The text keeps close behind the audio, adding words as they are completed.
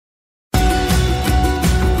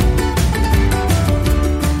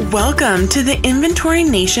Welcome to the Inventory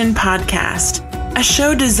Nation podcast, a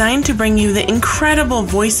show designed to bring you the incredible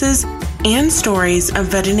voices and stories of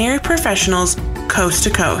veterinary professionals coast to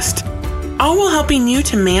coast, all while helping you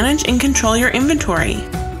to manage and control your inventory.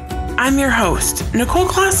 I'm your host, Nicole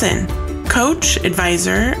Clausen, coach,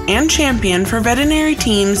 advisor, and champion for veterinary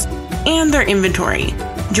teams and their inventory.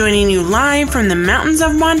 Joining you live from the mountains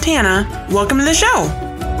of Montana, welcome to the show.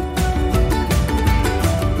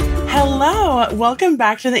 Hello, welcome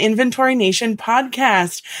back to the Inventory Nation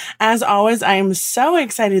podcast. As always, I am so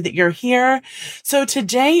excited that you're here. So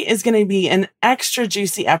today is going to be an extra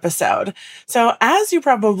juicy episode. So as you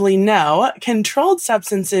probably know, controlled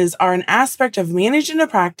substances are an aspect of managing a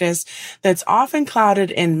practice that's often clouded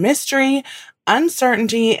in mystery,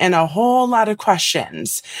 uncertainty, and a whole lot of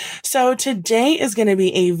questions. So today is going to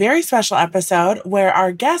be a very special episode where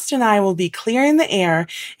our guest and I will be clearing the air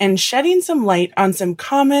and shedding some light on some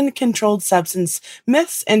common controlled substance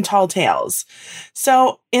myths and tall tales.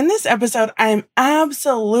 So in this episode, I'm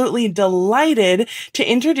absolutely delighted to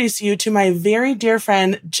introduce you to my very dear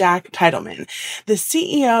friend, Jack Titleman, the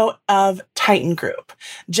CEO of Titan Group.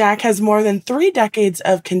 Jack has more than 3 decades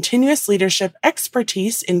of continuous leadership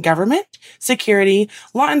expertise in government, security,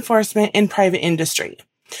 law enforcement, and private industry.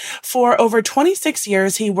 For over 26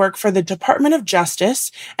 years, he worked for the Department of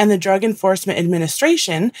Justice and the Drug Enforcement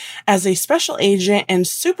Administration as a special agent and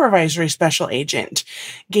supervisory special agent,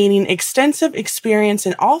 gaining extensive experience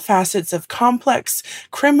in all facets of complex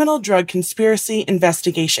criminal drug conspiracy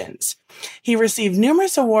investigations. He received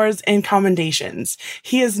numerous awards and commendations.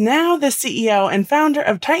 He is now the CEO and founder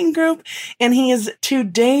of Titan Group, and he is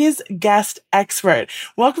today's guest expert.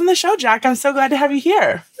 Welcome to the show, Jack. I'm so glad to have you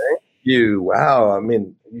here. Thank you. Wow. I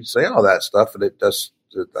mean, you say all that stuff, and it does.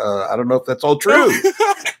 I don't know if that's all true.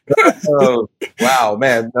 Wow,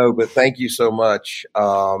 man. No, but thank you so much.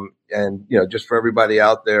 And just for everybody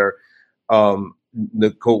out there,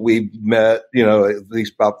 Nicole, we met, at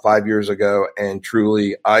least about 5 years ago, and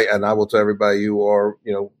truly, I will tell everybody, you are,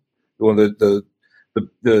 one of the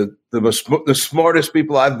smartest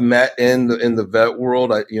people I've met in the vet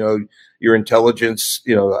world. Your intelligence,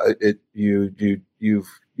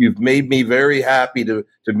 you've made me very happy to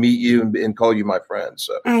meet you and call you my friend.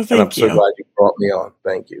 So, thank and I'm you. so glad you brought me on.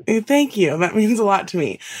 Thank you. Thank you. That means a lot to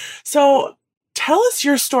me. So, tell us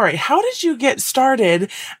your story. How did you get started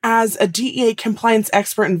as a DEA compliance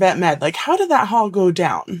expert in vet med? Like, how did that all go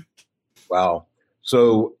down? Wow.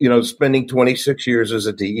 So, spending 26 years as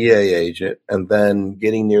a DEA agent and then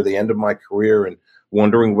getting near the end of my career and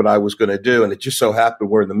wondering what I was going to do. And it just so happened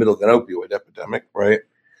we're in the middle of an opioid epidemic, right?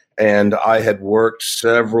 And I had worked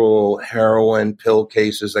several heroin pill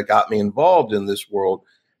cases that got me involved in this world.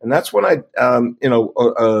 And that's when a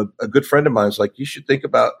good friend of mine was like, you should think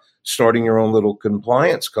about starting your own little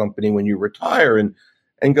compliance company when you retire and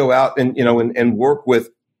go out and work with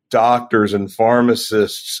doctors and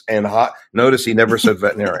pharmacists and notice he never said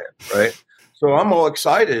veterinarian, right? So I'm all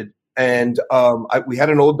excited. And we had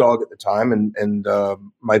an old dog at the time, and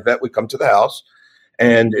my vet would come to the house.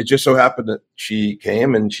 And it just so happened that she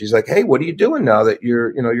came and she's like, hey, what are you doing now that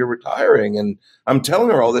you're retiring? And I'm telling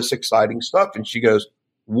her all this exciting stuff. And she goes,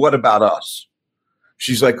 what about us?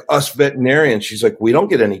 She's like, us veterinarians. She's like, we don't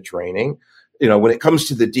get any training. When it comes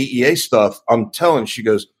to the DEA stuff, I'm telling, she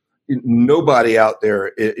goes, nobody out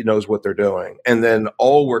there knows what they're doing. And then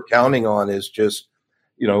all we're counting on is just,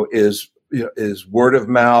 is word of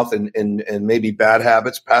mouth and maybe bad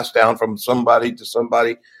habits passed down from somebody to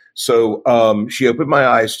somebody. So she opened my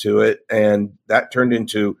eyes to it, and that turned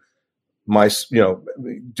into my,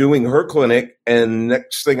 doing her clinic. And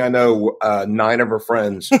next thing I know, 9 of her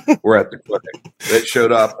friends were at the clinic that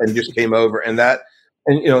showed up and just came over.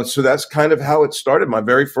 So that's kind of how it started. My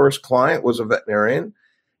very first client was a veterinarian.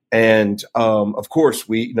 And of course,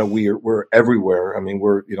 we're everywhere. I mean,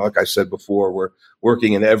 we're, like I said before, we're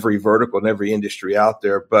working in every vertical and every industry out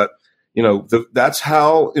there. But that's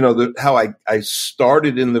how, how I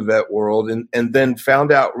started in the vet world and then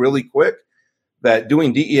found out really quick that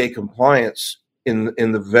doing DEA compliance in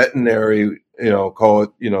the veterinary, call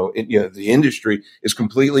it, the industry is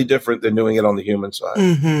completely different than doing it on the human side.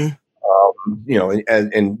 Mm-hmm.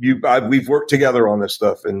 We've worked together on this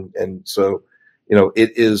stuff. And so,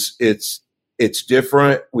 it's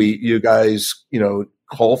different. You guys,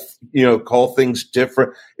 call things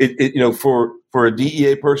different. For a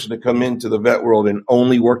DEA person to come into the vet world and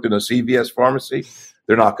only worked in a CVS pharmacy,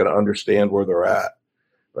 they're not going to understand where they're at.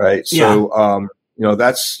 Right. Yeah. So,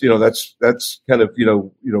 that's kind of,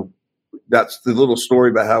 that's the little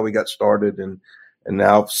story about how we got started. And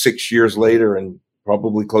now 6 years later and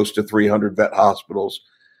probably close to 300 vet hospitals,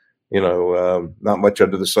 not much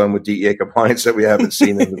under the sun with DEA compliance that we haven't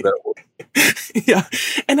seen in the vet world. Yeah.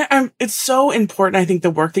 And it's so important, I think, the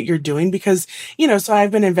work that you're doing because, so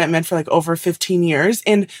I've been in vet med for like over 15 years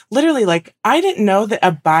and literally like, I didn't know that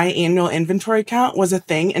a biannual inventory count was a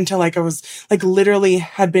thing until like I was like literally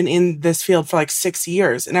had been in this field for like 6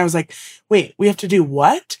 years. And I was like, wait, we have to do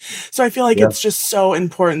what? So I feel like it's just so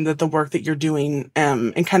important that the work that you're doing,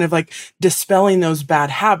 and kind of like dispelling those bad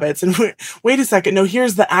habits and wait a second. No,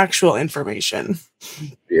 here's the actual information.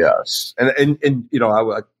 Yes. And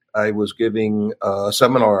I was giving a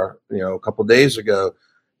seminar, a couple of days ago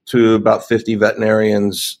to about 50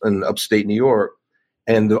 veterinarians in upstate New York.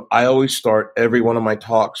 And I always start every one of my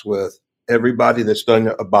talks with everybody that's done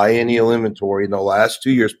a biennial inventory in the last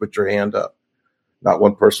 2 years, put your hand up. Not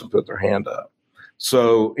one person put their hand up.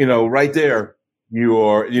 So, right there, you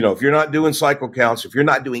are, if you're not doing cycle counts, if you're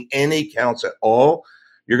not doing any counts at all,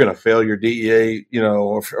 you're going to fail your DEA,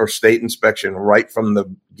 or state inspection right from the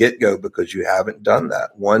get-go because you haven't done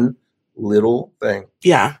that one little thing.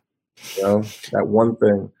 Yeah. That one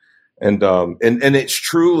thing. And it's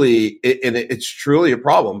truly, it's truly a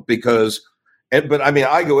problem because, but I mean,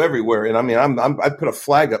 I go everywhere and I mean, I put a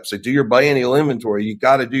flag up, say, do your biennial inventory. You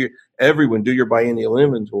got to everyone do your biennial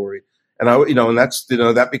inventory. And and that's,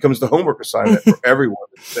 that becomes the homework assignment for everyone.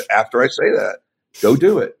 After I say that, go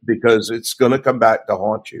do it because it's going to come back to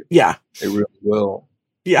haunt you. Yeah. It really will.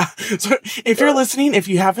 Yeah. So if you're listening, if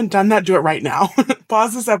you haven't done that, do it right now.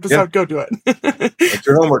 Pause this episode, go do it. It's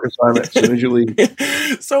your homework assignment as soon as you leave.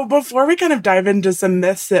 So before we kind of dive into some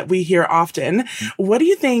myths that we hear often, what do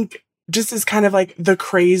you think just is kind of like the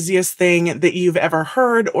craziest thing that you've ever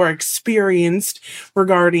heard or experienced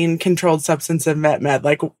regarding controlled substance in vet med?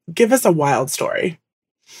 Like, give us a wild story.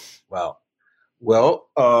 Wow. Well,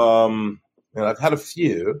 I've had a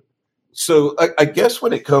few. So I guess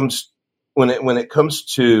when it comes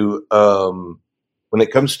to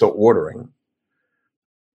ordering,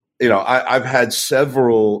 I've had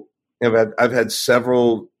several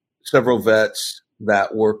vets that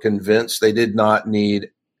were convinced they did not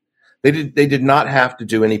have to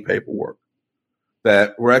do any paperwork.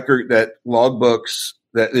 That logbooks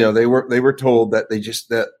that they were told that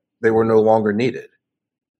they were no longer needed.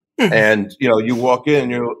 And, you walk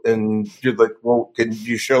in and you're like, well, can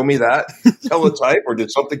you show me that teletype or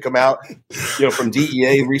did something come out, from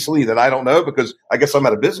DEA recently that I don't know? Because I guess I'm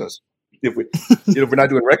out of business if we're not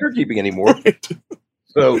doing record keeping anymore. Right.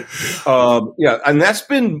 So, and that's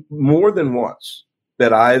been more than once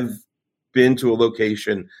that I've been to a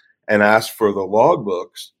location and asked for the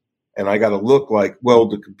logbooks and I got to look like, well,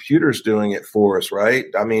 the computer's doing it for us, right?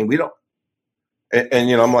 I mean, we don't,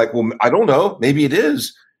 and I'm like, well, I don't know. Maybe it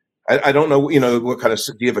is. I don't know, what kind of,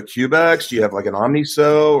 do you have a Cubex? Do you have like an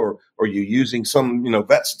Omnicell or are you using some,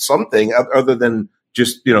 something other than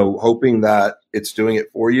just, hoping that it's doing it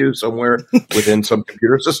for you somewhere within some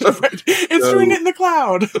computer system? Right. It's doing it in the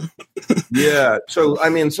cloud. Yeah. So,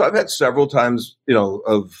 so I've had several times,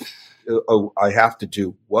 I have to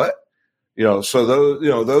do what, so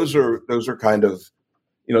those are kind of,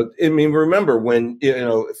 remember when,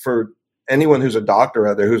 for anyone who's a doctor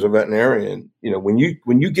out there, who's a veterinarian, when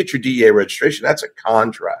you get your DEA registration, that's a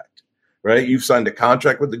contract, right? You've signed a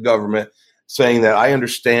contract with the government saying that I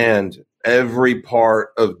understand every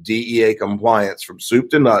part of DEA compliance from soup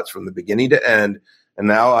to nuts, from the beginning to end. And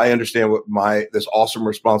now I understand what this awesome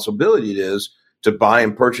responsibility it is to buy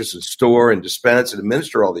and purchase and store and dispense and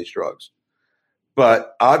administer all these drugs.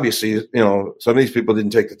 But obviously, some of these people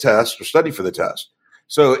didn't take the test or study for the test.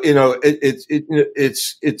 So,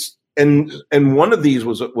 and one of these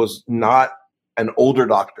was not an older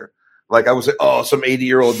doctor. Like I would say, oh, some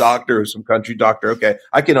 80-year-old doctor or some country doctor. Okay,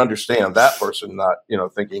 I can understand that person not,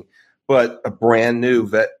 thinking, but a brand new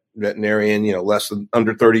veterinarian, less than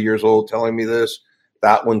under 30 years old telling me this,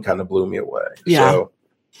 that one kind of blew me away. Yeah. So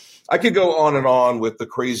I could go on and on with the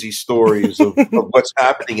crazy stories of what's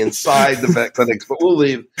happening inside the vet clinics, but we'll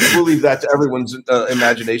leave that to everyone's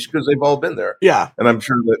imagination because they've all been there. Yeah, and I'm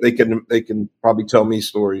sure that they can probably tell me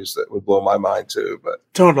stories that would blow my mind too. But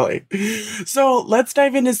totally. So let's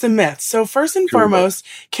dive into some myths. So first and foremost,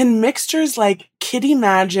 can mixtures like Kitty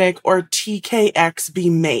Magic or TKX be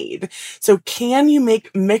made? So can you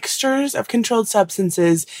make mixtures of controlled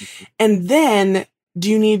substances, and then do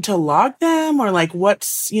you need to log them or like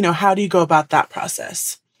what's, how do you go about that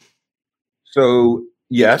process? So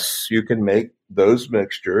yes, you can make those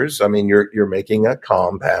mixtures. I mean, you're making a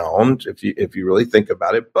compound if you really think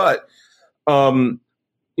about it, but,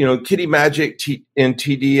 Kitty Magic and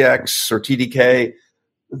TDX or TDK,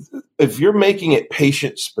 if you're making it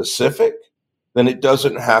patient specific, then it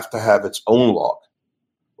doesn't have to have its own log,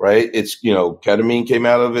 right? It's, ketamine came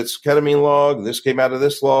out of its ketamine log, and this came out of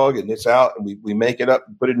this log, and it's out, and we make it up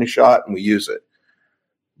and put it in a shot and we use it.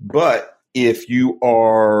 But if you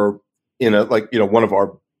are in one of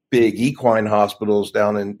our big equine hospitals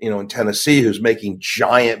down in Tennessee, who's making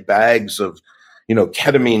giant bags of,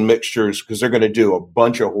 ketamine mixtures because they're going to do a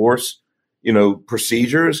bunch of horse,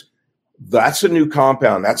 procedures, that's a new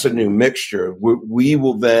compound. That's a new mixture. We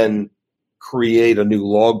will then create a new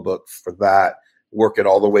logbook for that, work it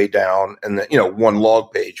all the way down, and then, one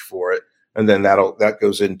log page for it. And then that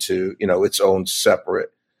goes into, its own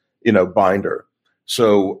separate, binder.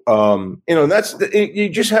 So, you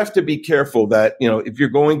just have to be careful that, if you're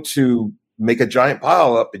going to make a giant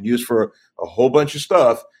pile up and use for a whole bunch of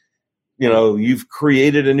stuff, you've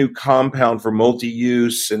created a new compound for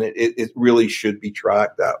multi-use, and it really should be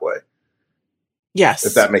tracked that way. Yes.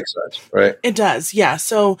 If that makes sense, right? It does. Yeah.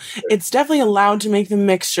 So it's definitely allowed to make the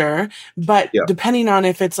mixture, but depending on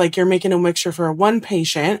if it's like you're making a mixture for one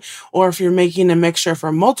patient or if you're making a mixture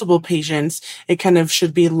for multiple patients, it kind of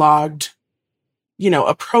should be logged,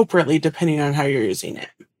 appropriately depending on how you're using it.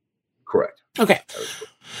 Correct. Okay.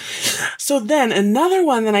 So then another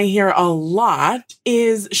one that I hear a lot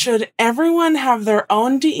is, should everyone have their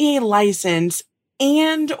own DEA license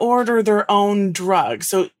and order their own drugs?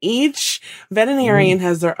 So each veterinarian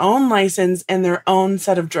has their own license and their own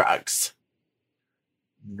set of drugs.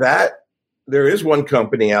 That there is one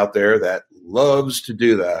company out there that loves to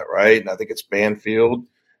do that, right? And I think it's Banfield,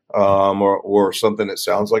 or something that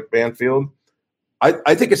sounds like Banfield.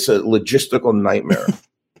 I think it's a logistical nightmare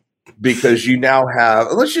because you now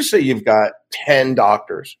have, let's just say you've got 10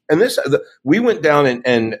 doctors, and we went down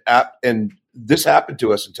and this happened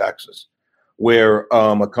to us in Texas, where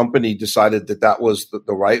a company decided that was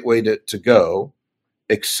the right way to go,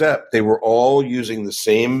 except they were all using the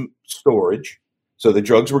same storage. So the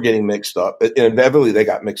drugs were getting mixed up. And inevitably, they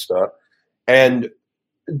got mixed up. And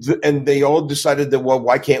they all decided that, well,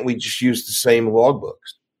 why can't we just use the same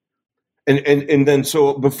logbooks? And then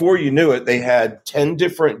so before you knew it, they had 10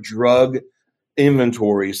 different drug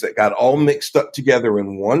inventories that got all mixed up together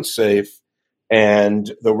in one safe.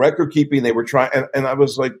 And the record keeping they were trying, and I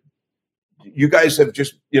was like, you guys have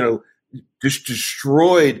just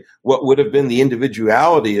destroyed what would have been the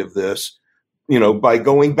individuality of this, by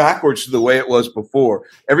going backwards to the way it was before.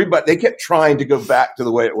 They kept trying to go back to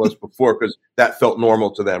the way it was before because that felt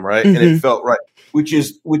normal to them, right? Mm-hmm. And it felt right, which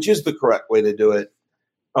is the correct way to do it,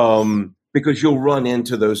 because you'll run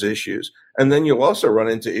into those issues. And then you'll also run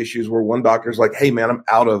into issues where one doctor's like, hey, man, I'm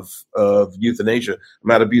out of euthanasia.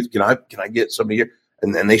 I'm out of can I get some of your?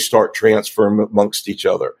 And then they start transferring amongst each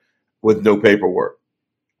other with no paperwork.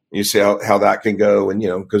 You see how that can go. And,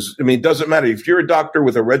 because, it doesn't matter if you're a doctor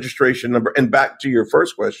with a registration number. And back to your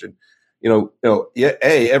first question,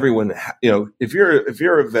 everyone, if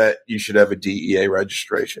you're a vet, you should have a DEA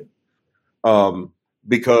registration.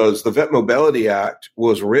 Because the Vet Mobility Act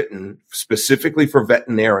was written specifically for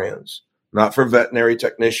veterinarians, not for veterinary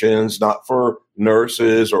technicians, not for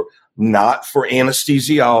nurses, or not for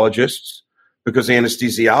anesthesiologists, because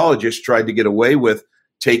anesthesiologists tried to get away with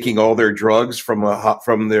taking all their drugs from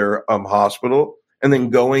their hospital and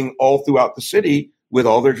then going all throughout the city with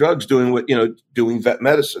all their drugs, doing vet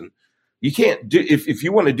medicine. You can't do, if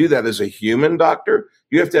you want to do that as a human doctor,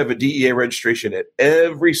 you have to have a DEA registration at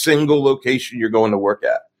every single location you're going to work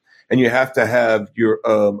at. And you have to have your,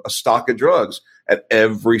 a stock of drugs at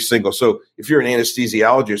every single. So if you're an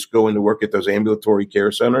anesthesiologist going to work at those ambulatory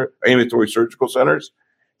surgical centers,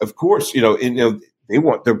 of course, they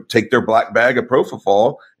want to take their black bag of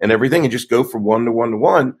propofol and everything and just go from 1 to 1 to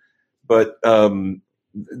 1. But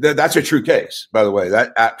that's a true case, by the way.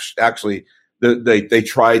 That actually, they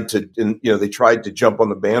tried to jump on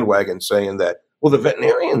the bandwagon saying that, well, the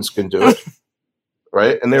veterinarians can do it,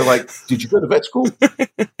 right? And they're like, did you go to vet school?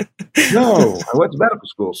 No, I went to medical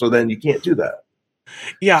school. So then you can't do that.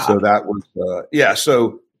 Yeah. So that was,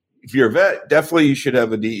 So if you're a vet, definitely you should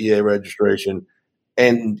have a DEA registration.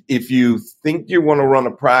 And if you think you want to run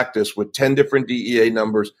a practice with 10 different DEA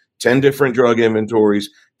numbers, 10 different drug inventories,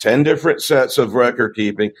 10 different sets of record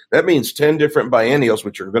keeping, that means 10 different biennials,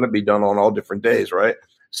 which are going to be done on all different days, right?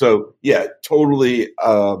 So yeah, totally.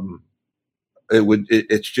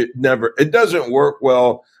 It doesn't work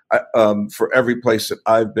well for every place that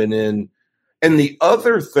I've been in. And the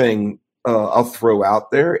other thing I'll throw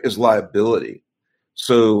out there is liability.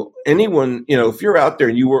 So anyone, if you're out there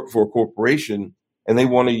and you work for a corporation and they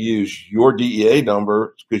want to use your DEA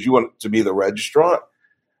number because you want to be the registrant,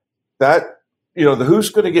 who's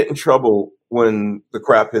going to get in trouble when the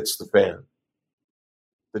crap hits the fan?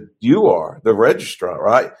 You are the registrar,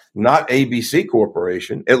 right? Not ABC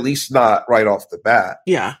Corporation, at least not right off the bat.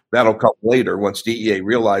 Yeah. That'll come later once DEA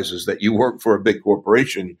realizes that you work for a big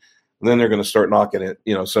corporation. And then they're going to start knocking at,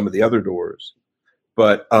 some of the other doors.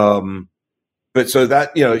 But so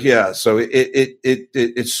that, yeah, so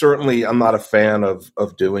it's certainly, I'm not a fan of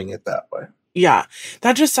doing it that way. Yeah,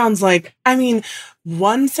 that just sounds like,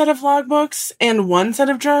 one set of logbooks and one set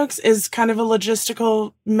of drugs is kind of a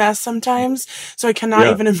logistical mess sometimes. So I cannot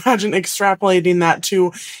even imagine extrapolating that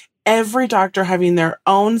to every doctor having their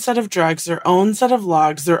own set of drugs, their own set of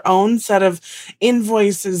logs, their own set of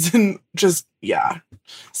invoices, and just,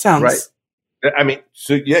 sounds right.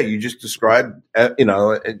 So you just described,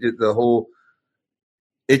 the whole.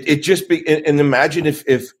 It just be, and imagine if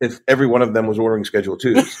every one of them was ordering Schedule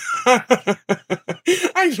 2s.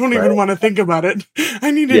 I don't even want to think about it.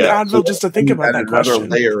 I need an Advil just to think about that question.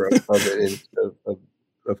 Another layer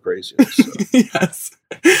of craziness. So. Yes.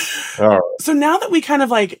 All right. So now that we kind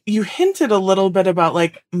of you hinted a little bit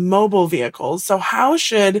about mobile vehicles. So how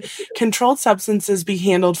should controlled substances be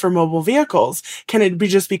handled for mobile vehicles? Can it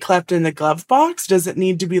just be kept in the glove box? Does it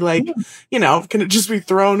need to be can it just be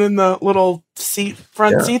thrown in the little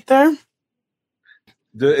front seat there?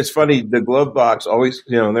 It's funny. The glove box always,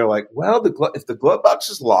 they're like, well, if the glove box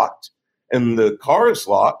is locked and the car is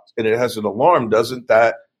locked and it has an alarm, doesn't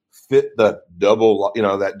that fit the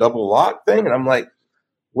double lock thing? And I'm like,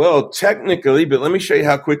 well, technically, but let me show you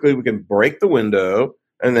how quickly we can break the window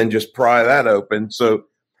and then just pry that open. So,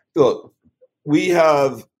 look, we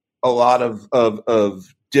have a lot of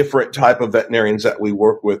different type of veterinarians that we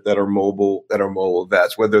work with that are mobile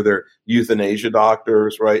vets, whether they're euthanasia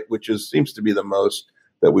doctors, right, which seems to be the most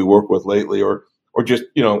that we work with lately, or just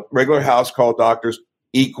regular house call doctors,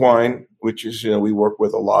 equine, which is we work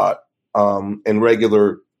with a lot, and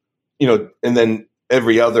regular, and then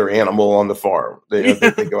every other animal on the farm. They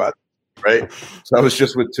think about it, right? So I was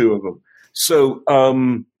just with two of them. So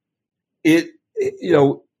the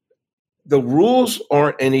rules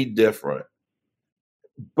aren't any different.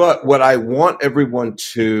 But what I want everyone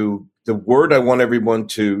to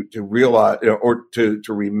realize or to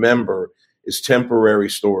remember is temporary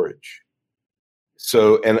storage.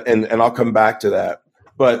 So and I'll come back to that.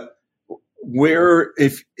 But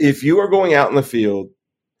if you are going out in the field,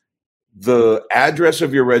 the address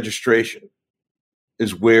of your registration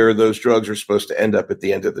is where those drugs are supposed to end up at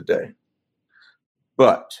the end of the day.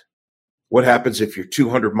 But what happens if you're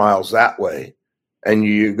 200 miles that way and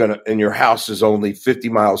your house is only 50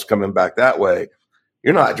 miles coming back that way?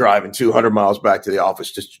 You're not driving 200 miles back to the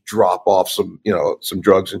office just to drop off some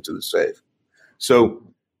drugs into the safe. So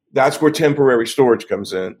that's where temporary storage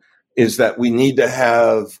comes in, is that we need to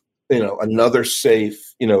have, another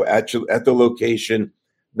safe, at the location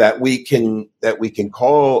that we can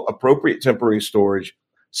call appropriate temporary storage,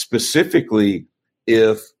 specifically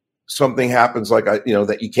if something happens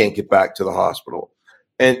that you can't get back to the hospital.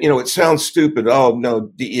 And, it sounds stupid. Oh, no,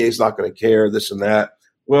 DEA is not going to care, this and that.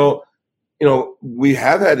 Well, we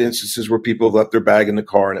have had instances where people left their bag in the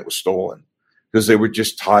car and it was stolen because they were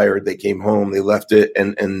just tired. They came home, they left it,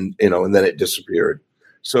 and then it disappeared.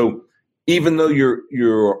 So even though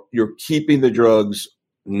you're keeping the drugs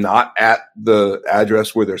not at the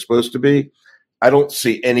address where they're supposed to be, I don't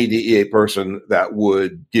see any DEA person that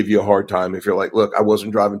would give you a hard time if you're like, look, I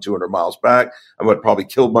wasn't driving 200 miles back. I would have probably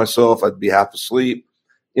killed myself. I'd be half asleep.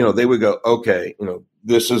 They would go, okay,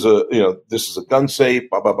 this is a gun safe,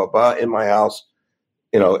 blah, blah, blah, blah, in my house,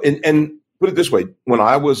 and put it this way. When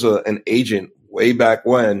I was an agent way back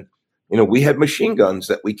when, we had machine guns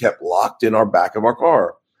that we kept locked in our back of our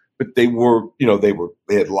car. But they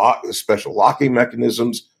had special locking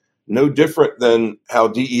mechanisms, no different than how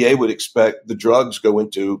DEA would expect the drugs go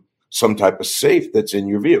into some type of safe that's in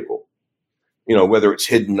your vehicle. Whether it's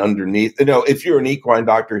hidden underneath. If you're an equine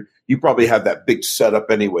doctor, you probably have that big setup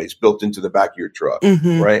anyways built into the back of your truck,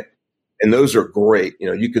 right? And those are great.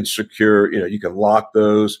 You can secure. You can lock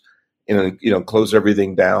those, close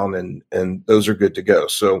everything down, and those are good to go.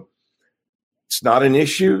 So it's not an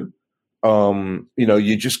issue.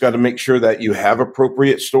 You just got to make sure that you have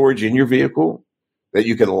appropriate storage in your vehicle that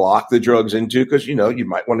you can lock the drugs into, because you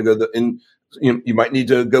might want to go you might need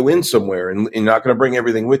to go in somewhere and you're not going to bring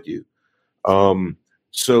everything with you. And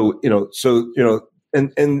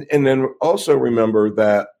then also remember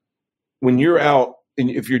that when you're out and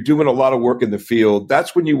if you're doing a lot of work in the field,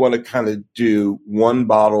 that's when you want to kind of do one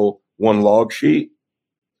bottle, one log sheet.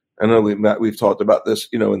 I know we've talked about this,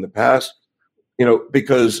 in the past,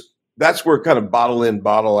 because that's where kind of bottle in,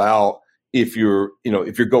 bottle out. If you're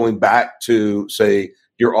going back to, say,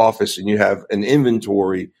 your office and you have an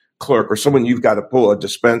inventory clerk or someone you've got to pull a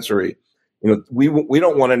dispensary, we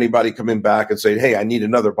don't want anybody coming back and saying, hey, I need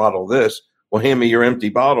another bottle of this. Well, hand me your empty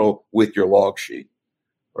bottle with your log sheet,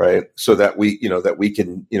 right? So that we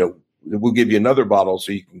can, we'll give you another bottle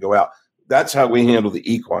so you can go out. That's how we handle the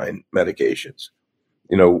equine medications,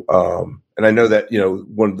 and I know that,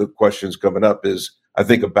 one of the questions coming up is, I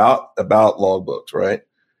think about logbooks, right?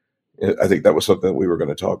 I think that was something that we were going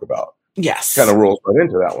to talk about. Yes. Kind of rolls right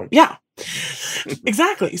into that one. Yeah,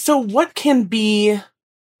 exactly. So what can be,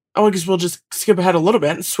 I guess we'll just skip ahead a little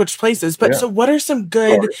bit and switch places. But So what are some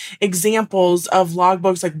good examples of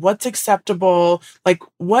logbooks? Like, what's acceptable? Like,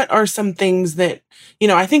 what are some things that,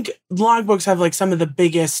 I think logbooks have like some of the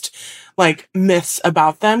biggest like myths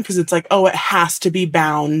about them, because it's like, oh, it has to be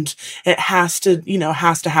bound. It has to,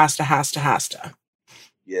 has to.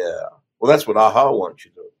 Yeah. Well, that's what AHA wants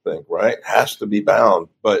you to think, right? It has to be bound.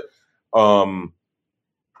 But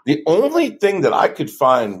the only thing that I could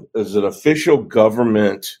find is an official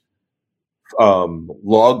government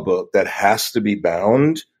logbook that has to be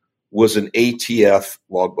bound was an ATF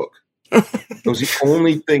logbook. It was the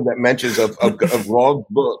only thing that mentions of log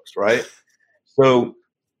books, right? So,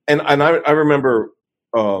 and I remember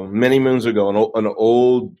many moons ago, an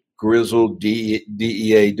old grizzled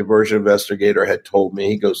DEA diversion investigator had told me,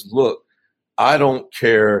 he goes, look, I don't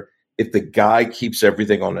care if the guy keeps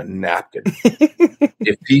everything on a napkin.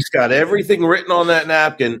 If he's got everything written on that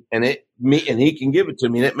napkin and he can give it to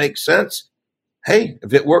me and it makes sense, hey,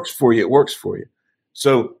 if it works for you, it works for you.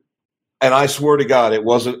 So, and I swear to God, it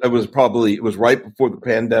was right before the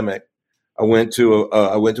pandemic. I went to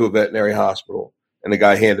a veterinary hospital and the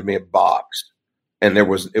guy handed me a box. And it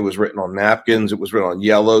was written on napkins. It was written on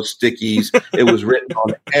yellow stickies. It was written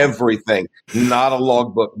on everything. Not a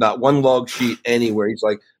logbook, not one log sheet anywhere. He's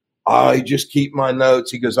like, I just keep my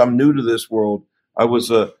notes. He goes, I'm new to this world. I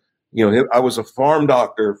was a farm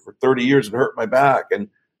doctor for 30 years and hurt my back, and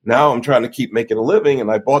now I'm trying to keep making a living.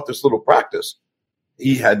 And I bought this little practice.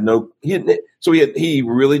 He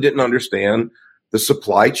really didn't understand the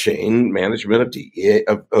supply chain management of DEA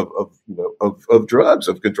of drugs,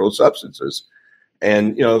 of controlled substances.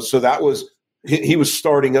 And, so that was, he was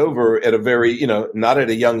starting over at a very, not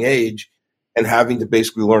at a young age and having to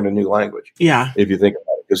basically learn a new language. Yeah. If you think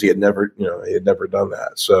about it, because he had never done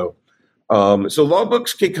that. So, so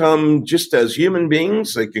logbooks can come just as human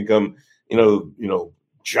beings. They can come,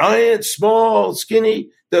 giant, small,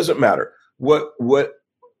 skinny, doesn't matter.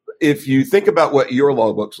 If you think about what your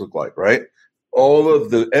logbooks look like, right?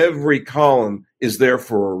 Every column is there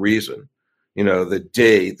for a reason. The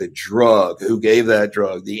day, the drug, who gave that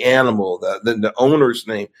drug, the animal, the owner's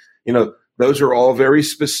name, those are all very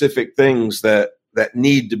specific things that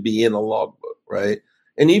need to be in a logbook, right?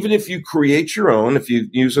 And even if you create your own, if you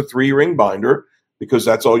use a 3-ring binder, because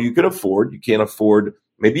that's all you can afford,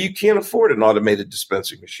 maybe you can't afford an automated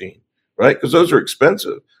dispensing machine, right? Because those are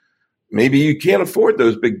expensive. Maybe you can't afford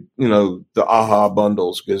those big, the AHA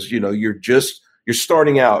bundles because, you're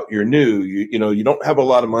starting out, you're new, you don't have a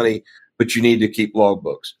lot of money, but you need to keep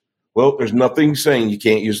logbooks. Well, there's nothing saying you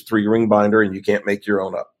can't use a 3-ring binder and you can't make your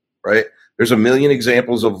own up, right? There's a million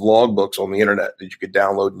examples of logbooks on the internet that you could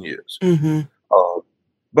download and use. Mm-hmm.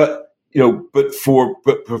 But for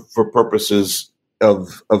purposes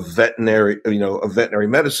of veterinary, of veterinary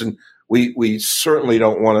medicine, we certainly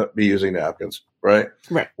don't want to be using napkins, right?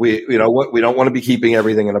 Right. We don't want to be keeping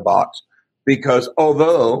everything in a box, because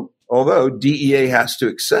although DEA has to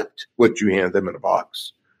accept what you hand them in a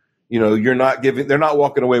box, they're not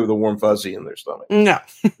walking away with a warm fuzzy in their stomach. No.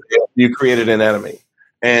 You created an enemy.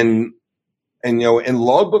 And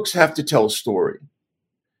logbooks have to tell a story.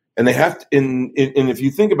 And they have to, and if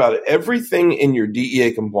you think about it, everything in your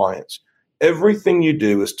DEA compliance, everything you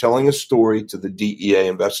do is telling a story to the DEA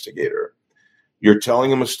investigator. You're telling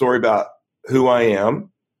them a story about who I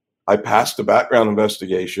am. I passed a background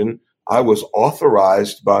investigation. I was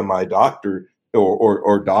authorized by my doctor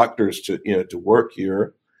or doctors to work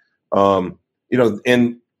here. And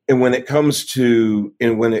when it comes to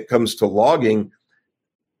logging,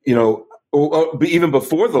 even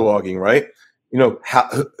before the logging, right?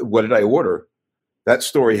 What did I order? That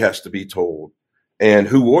story has to be told. And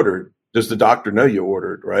who ordered? Does the doctor know you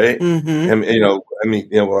ordered, right? Mm-hmm.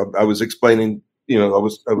 And I was explaining,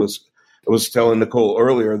 I was telling Nicole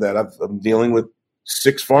earlier that I'm dealing with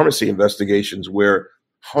 6 pharmacy investigations where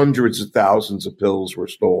hundreds of thousands of pills were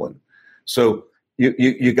stolen. So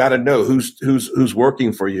you got to know who's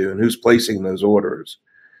working for you and who's placing those orders.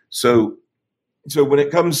 So when it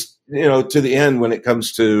comes, to the end, when it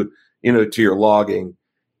comes to, to your logging,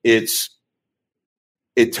 it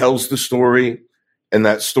tells the story, and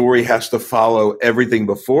that story has to follow everything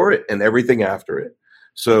before it and everything after it.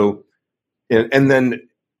 So, and then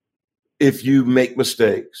if you make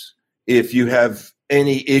mistakes, if you have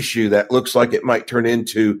any issue that looks like it might turn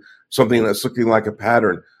into something that's looking like a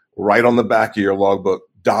pattern, right on the back of your logbook,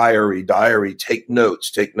 diary, take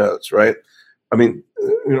notes, right? I mean,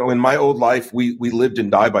 in my old life, we lived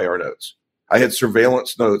and died by our notes. I had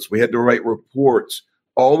surveillance notes. We had to write reports.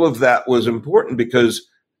 All of that was important because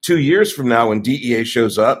 2 years from now, when DEA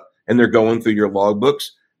shows up and they're going through your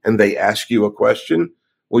logbooks and they ask you a question,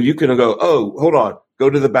 well, you can go, oh, hold on, go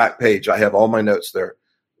to the back page. I have all my notes there,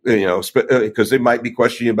 because they might be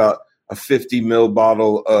questioning about a 50 mil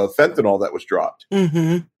bottle of fentanyl that was dropped.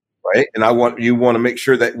 Mm-hmm. Right. And you want to make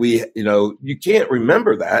sure that you can't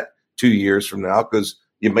remember that 2 years from now because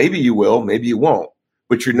maybe you will, maybe you won't,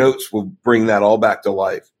 but your notes will bring that all back to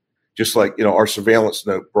life. Just like, our surveillance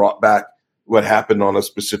note brought back what happened on a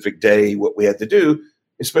specific day, what we had to do,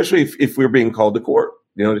 especially if we're being called to court,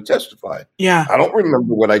 to testify. Yeah. I don't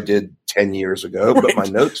remember what I did 10 years ago, right. But my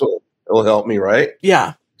notes will help me. Right.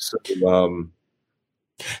 Yeah. So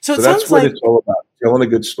So that's what it's all about. Telling a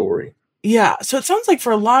good story. Yeah. So it sounds like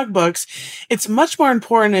for logbooks, it's much more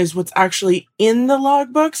important is what's actually in the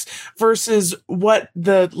logbooks versus what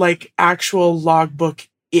the actual logbook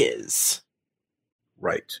is.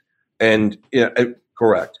 Right. And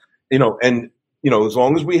correct. As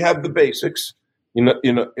long as we have the basics,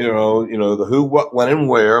 the who, what, when, and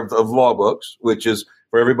where of logbooks, which is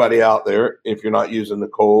for everybody out there. If you're not using the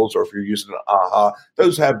Coles or if you're using the AHA,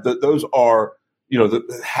 those have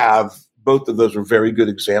both of those are very good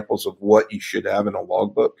examples of what you should have in a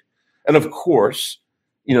logbook. And of course,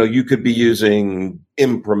 you could be using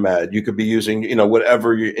Imprimed. You could be using,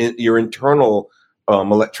 whatever your internal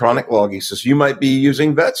electronic logging system. You might be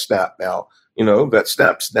using VetSnap now.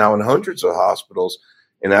 VetSnap's now in hundreds of hospitals,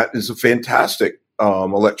 and that is a fantastic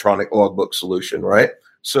electronic logbook solution, right?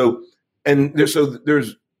 And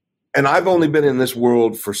I've only been in this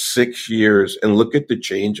world for 6 years, and look at the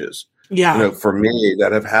changes. Yeah. For me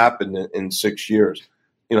that have happened in 6 years.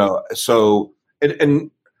 We're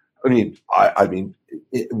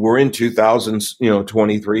in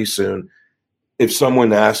 2023 soon. If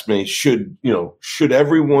someone asked me, should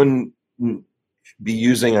everyone be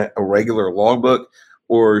using a regular logbook,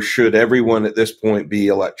 or should everyone at this point be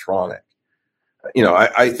electronic?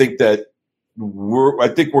 I think that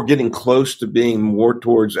we're getting close to being more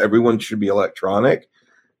towards everyone should be electronic,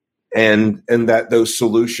 and that those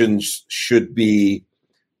solutions should be,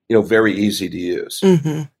 very easy to use.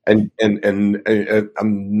 Mm-hmm. And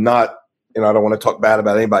I'm not, I don't want to talk bad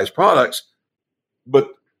about anybody's products, but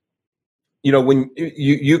when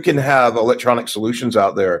you can have electronic solutions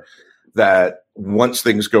out there that once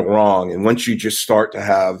things go wrong and once you just start to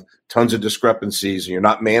have tons of discrepancies and you're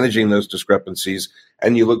not managing those discrepancies,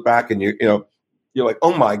 and you look back and you're like,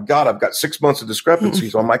 oh my God, I've got 6 months of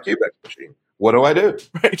discrepancies on my Cubex machine. What do I do?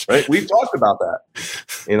 Right. We've talked about that.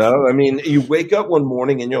 You wake up one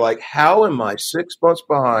morning and you're like, how am I 6 months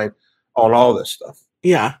behind on all this stuff?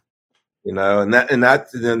 Yeah. And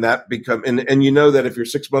that become, and that if you're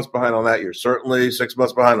 6 months behind on that, you're certainly 6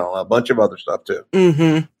 months behind on a bunch of other stuff too.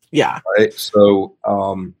 Mm-hmm. Yeah. Right. So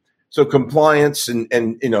compliance and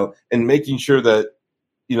making sure that,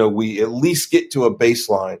 we at least get to a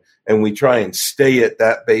baseline and we try and stay at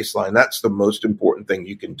that baseline. That's the most important thing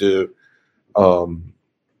you can do. When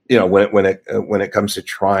it comes to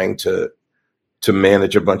trying to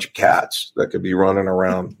manage a bunch of cats that could be running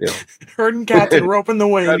around, herding cats and roping the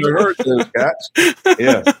wind. Herd those cats.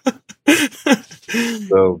 Yeah.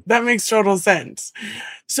 So that makes total sense.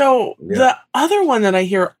 So the other one that I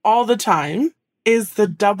hear all the time is the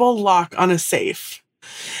double lock on a safe.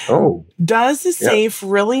 Oh. Does the safe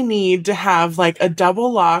really need to have a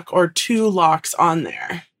double lock or two locks on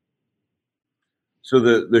there? So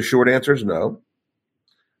the short answer is no.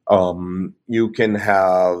 You can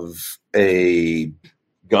have a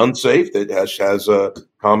gun safe that has a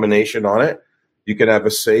combination on it. You can have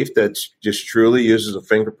a safe that's just truly uses the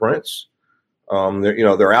fingerprints.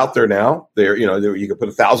 They're out there now. You can put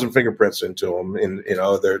 1,000 fingerprints into them, and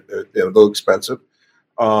they're a little expensive.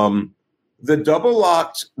 The double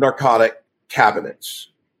locked narcotic cabinets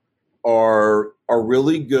are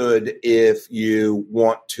really good if you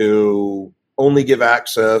want to only give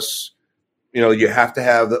access. You have to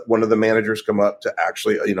have one of the managers come up to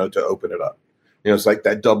actually, to open it up. It's like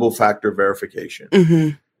that double factor verification.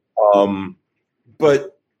 Mm-hmm.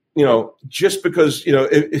 But just because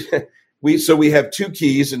we have two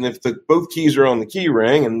keys, and if both keys are on the key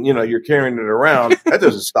ring, and you're carrying it around, that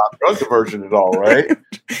doesn't stop drug diversion at all, right?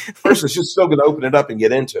 Person's just still going to open it up and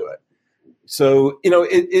get into it. So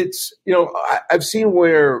I've seen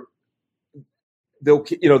where they'll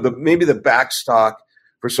maybe the back stock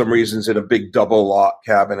for some reasons in a big double lock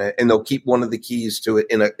cabinet, and they'll keep one of the keys to it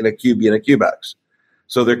in a QB and a QBEX.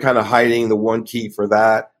 So they're kind of hiding the one key for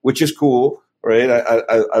that, which is cool, right?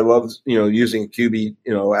 I love, using a QB,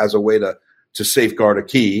 as a way to safeguard a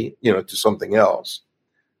key, to something else.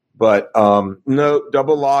 But no,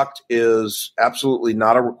 double locked is absolutely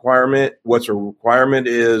not a requirement. What's a requirement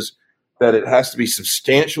is that it has to be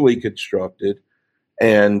substantially constructed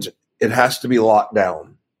and it has to be locked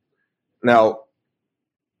down. Now,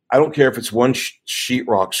 I don't care if it's one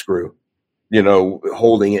sheetrock screw,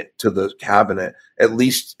 holding it to the cabinet. At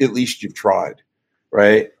least you've tried,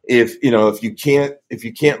 right? If you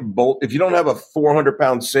can't bolt, if you don't have a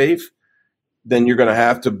 400-pound safe, then you're going to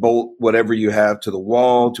have to bolt whatever you have to the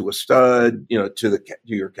wall, to a stud, to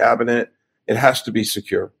your cabinet. It has to be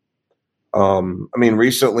secure.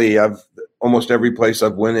 Recently almost every place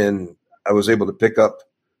I've went in, I was able to pick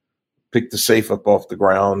the safe up off the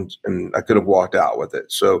ground, and I could have walked out with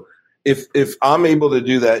it. So if I'm able to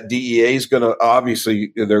do that, DEA is going to,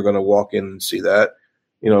 obviously they're going to walk in and see that,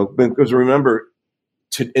 because remember,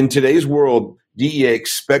 in today's world, DEA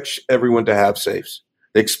expects everyone to have safes.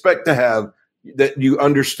 They expect to have that you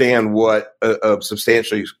understand what a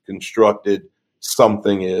substantially constructed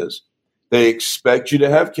something is. They expect you to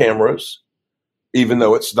have cameras, even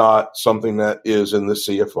though it's not something that is in the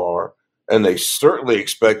CFR. And they certainly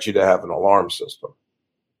expect you to have an alarm system,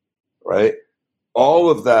 right? All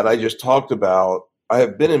of that I just talked about, I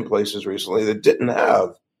have been in places recently that didn't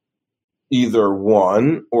have either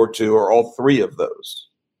one or two or all three of those.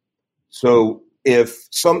 So if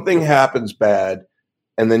something happens bad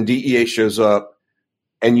and then DEA shows up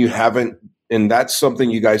and and that's something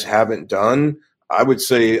you guys haven't done, I would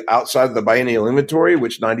say outside of the biennial inventory,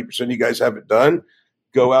 which 90% of you guys haven't done,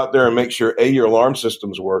 go out there and make sure your alarm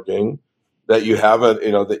system's working, that you have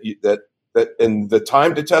that and the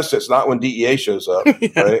time to test it's not when DEA shows up,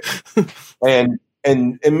 right?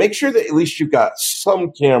 And make sure that at least you've got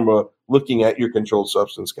some camera looking at your controlled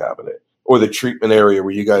substance cabinet or the treatment area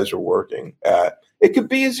where you guys are working at. It could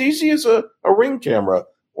be as easy as a Ring camera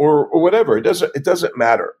or whatever. It doesn't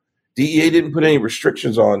matter. DEA didn't put any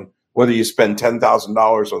restrictions on whether you spend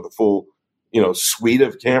 $10,000 on the full, suite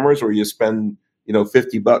of cameras or you spend,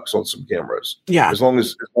 $50 on some cameras. Yeah. As long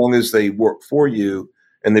as they work for you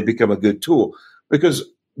and they become a good tool, because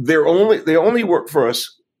they only work for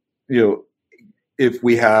us, if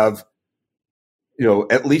we have,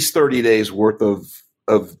 at least 30 days worth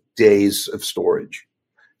of days of storage.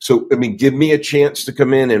 So, give me a chance to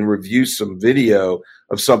come in and review some video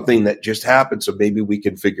of something that just happened so maybe we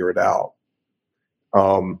can figure it out.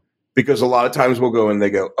 Because a lot of times we'll go and they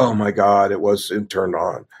go, oh my God, it wasn't turned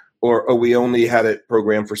on. Or we only had it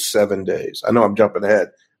programmed for 7 days. I know I'm jumping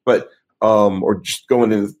ahead, but, or just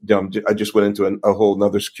going into, I just went into a whole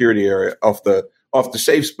nother security area off the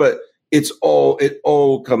safes, but it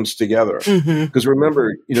all comes together. Because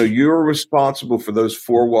remember, you're responsible for those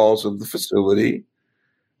four walls of the facility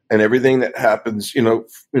and everything that happens,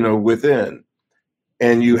 within.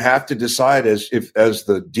 And you have to decide as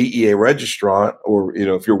the DEA registrant, or,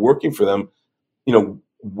 if you're working for them,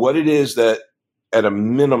 what it is that at a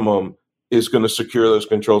minimum is going to secure those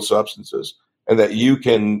controlled substances, and that you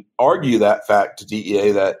can argue that fact to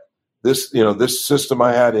DEA that this system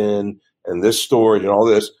I had in and this storage and all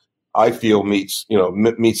this, I feel meets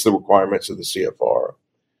the requirements of the CFR.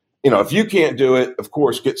 If you can't do it, of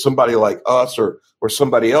course, get somebody like us or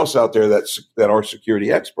somebody else out there that are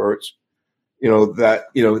security experts,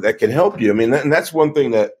 that can help you. And that's one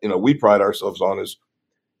thing that, we pride ourselves on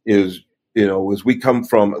is we come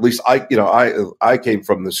from, at least I came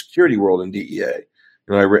from the security world in DEA.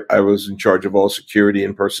 I was in charge of all security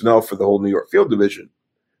and personnel for the whole New York Field Division.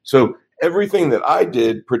 So everything that I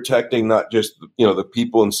did protecting not just, the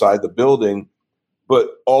people inside the building, but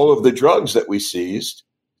all of the drugs that we seized,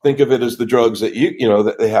 think of it as the drugs that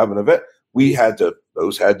that they have an event.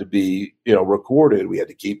 Those had to be, recorded. We had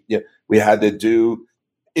to keep, we had to do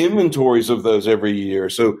inventories of those every year.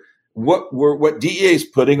 So what DEA is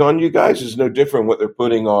putting on you guys is no different what they're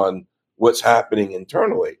putting on what's happening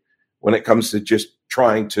internally when it comes to just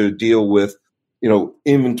trying to deal with,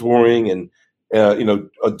 inventorying and,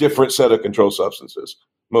 a different set of controlled substances,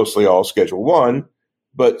 mostly all Schedule 1,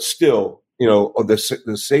 but still,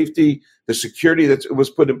 the safety, the security that was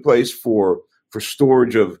put in place for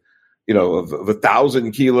storage of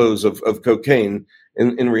 1,000 kilos of cocaine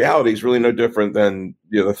in reality is really no different than,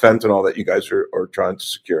 the fentanyl that you guys are trying to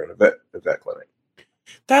secure in a vet clinic.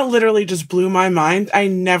 That literally just blew my mind. I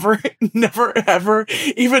never, never, ever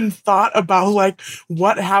even thought about like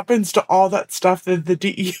what happens to all that stuff that the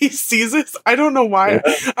DEA seizes. I don't know why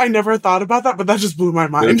I never thought about that, but that just blew my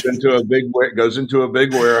mind. Goes into a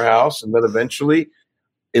big warehouse, and then eventually,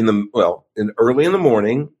 early in the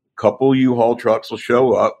morning, a couple U-Haul trucks will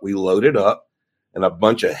show up. We load it up, and a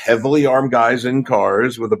bunch of heavily armed guys in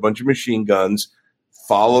cars with a bunch of machine guns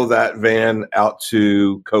follow that van out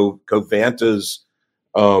to Covanta's.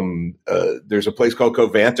 There's a place called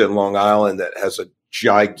Covanta in Long Island that has a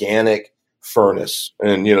gigantic furnace,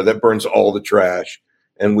 and that burns all the trash.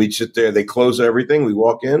 And we sit there. They close everything. We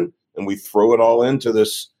walk in and we throw it all into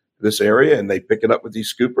this area, and they pick it up with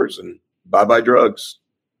these scoopers, and bye drugs.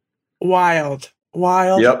 Wild.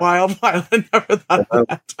 Yep. Wild. I never thought of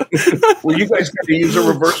that. Well, you guys got to use a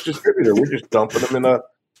reverse distributor. We're just dumping them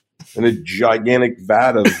in a gigantic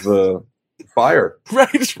vat of fire.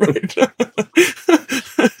 Right.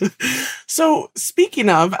 So speaking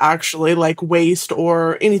of actually like waste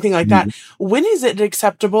or anything like that, when is it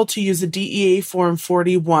acceptable to use a DEA Form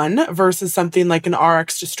 41 versus something like an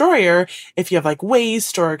RX Destroyer if you have like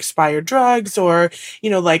waste or expired drugs or,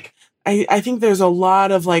 like, I think there's a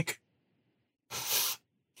lot of like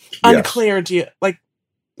unclarity,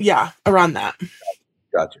 around that.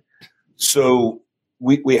 Gotcha. So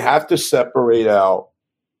we have to separate out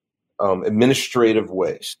administrative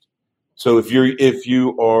waste. So if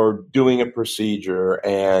you are doing a procedure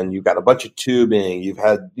and you've got a bunch of tubing, you've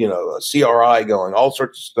had a CRI going, all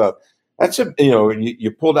sorts of stuff. That's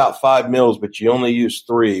you pulled out 5 mils, but you only used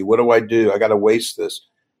 3. What do? I got to waste this.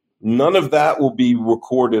 None of that will be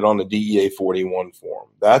recorded on the DEA 41 form.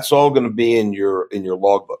 That's all going to be in your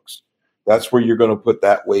logbooks. That's where you're going to put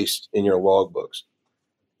that waste in your logbooks.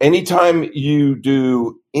 Anytime you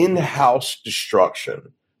do in-house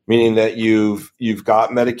destruction, meaning that you've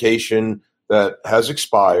got medication that has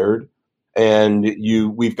expired, and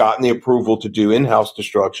we've gotten the approval to do in-house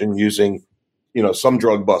destruction using, some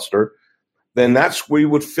drug buster, then that's where we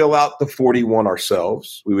would fill out the 41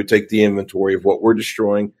 ourselves. We would take the inventory of what we're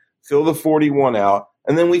destroying, fill the 41 out,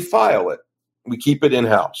 and then we file it. We keep it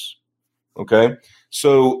in-house. Okay?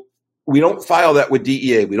 So we don't file that with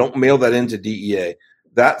DEA. We don't mail that into DEA.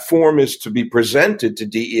 That form is to be presented to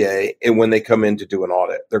DEA, and when they come in to do an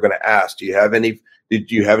audit, they're going to ask, did you have any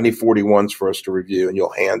 41s for us to review? And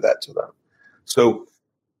you'll hand that to them. So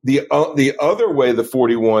the other way the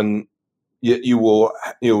 41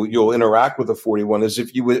 you'll interact with the 41 is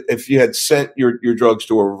if you had sent your drugs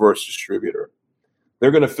to a reverse distributor.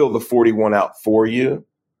 They're going to fill the 41 out for you.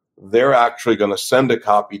 They're actually going to send a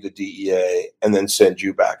copy to DEA and then send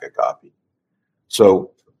you back a copy.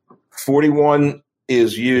 So 41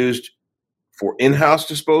 is used for in-house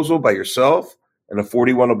disposal by yourself, and a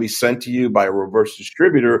 41 will be sent to you by a reverse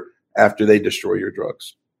distributor after they destroy your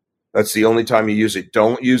drugs. That's the only time you use it.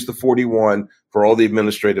 Don't use the 41 for all the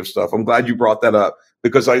administrative stuff. I'm glad you brought that up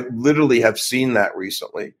because I literally have seen that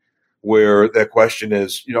recently where the question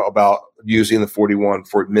is, about using the 41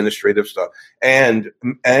 for administrative stuff. And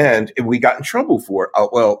we got in trouble for it.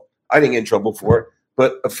 Well, I didn't get in trouble for it,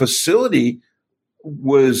 but a facility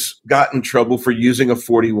got in trouble for using a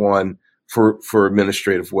 41 for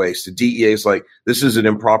administrative waste. The DEA is like, this is an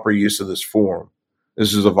improper use of this form.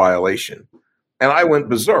 This is a violation. And I went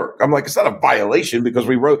berserk. I'm like, it's not a violation because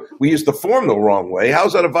we used the form the wrong way.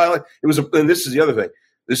 How's that a violation? And this is the other thing.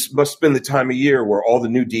 This must have been the time of year where all the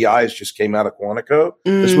new DIs just came out of Quantico.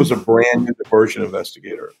 This was a brand new diversion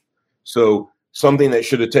investigator. So something that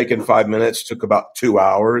should have taken 5 minutes took about 2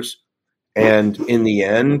 hours. And in the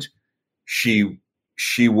end, she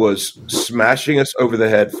was smashing us over the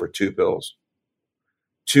head for 2 pills.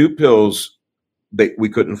 2 pills that we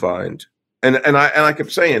couldn't find. And I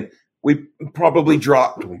kept saying, we probably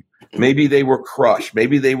dropped them. Maybe they were crushed.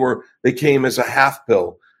 Maybe they came as a half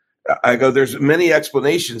pill. I go, there's many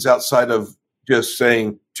explanations outside of just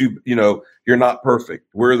saying you're not perfect.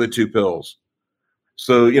 Where are the 2 pills?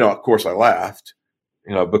 So, of course I laughed,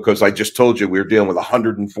 because I just told you we were dealing with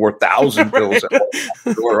 104,000 pills at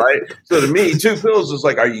one door, right? So to me, 2 pills is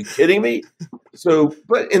like, are you kidding me? So,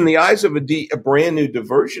 but in the eyes of a brand new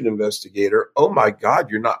diversion investigator, oh my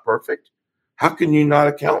God, you're not perfect. How can you not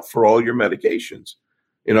account for all your medications?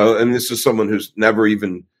 And this is someone who's never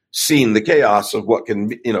even seen the chaos of what can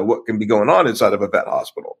be going on inside of a vet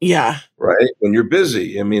hospital. Yeah. Right. When you're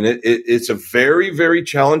busy. I mean, it's a very, very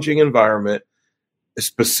challenging environment,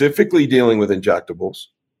 specifically dealing with injectables,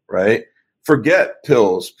 right? Forget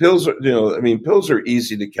pills. Pills are, pills are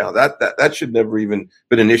easy to count. That should never even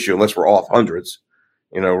been an issue unless we're off hundreds,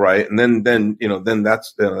 right? And then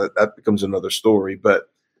that becomes another story. But,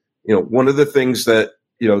 one of the things that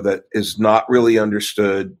that is not really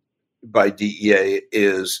understood by DEA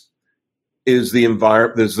is the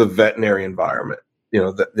environment. There's the veterinary environment.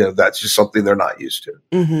 That's just something they're not used to,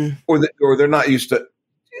 Mm-hmm. or they're not used to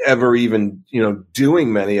ever even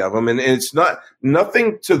doing many of them, and it's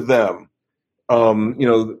nothing to them.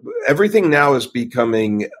 Everything now is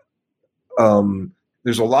becoming.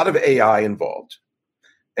 There's a lot of AI involved,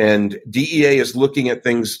 and DEA is looking at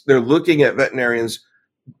things. They're looking at veterinarians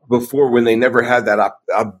before when they never had that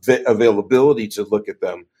availability to look at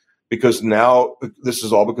them, because now this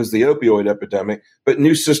is all because of the opioid epidemic, but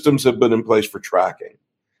new systems have been in place for tracking.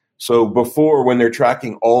 So before, when they're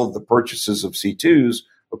tracking all of the purchases of C2s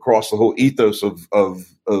across the whole ethos of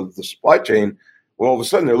the supply chain, well, all of a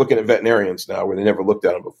sudden they're looking at veterinarians now where they never looked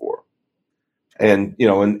at them before. And,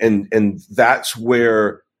 and that's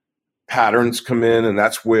where patterns come in, and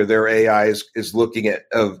that's where their AI is looking at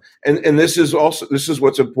and this is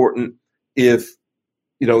what's important if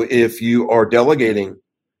you are delegating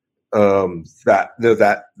that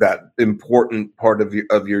important part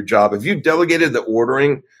of your job. If you delegated the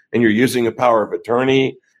ordering and you're using a power of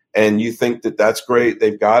attorney and you think that that's great,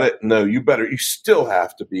 they've got it. No, you still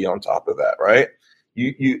have to be on top of that, right?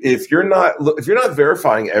 If you're not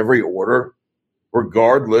verifying every order,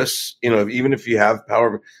 regardless, even if you have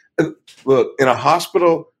power. Look, in a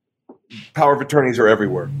hospital, power of attorneys are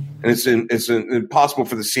everywhere, and it's impossible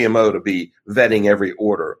for the CMO to be vetting every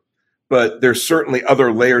order. But there's certainly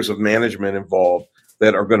other layers of management involved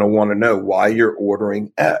that are going to want to know why you're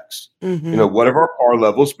ordering X. Mm-hmm. What have our par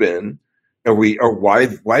levels been? Why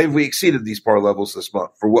have we exceeded these par levels this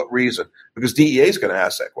month? For what reason? Because DEA is going to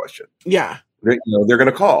ask that question. Yeah, they're going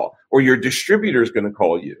to call, or your distributor is going to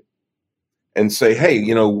call you and say, hey,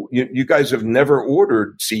 you guys have never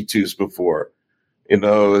ordered C2s before. Hey,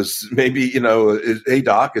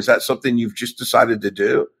 doc, is that something you've just decided to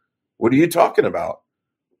do? What are you talking about?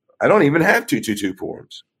 I don't even have 222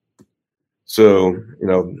 forms. So,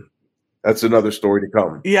 that's another story to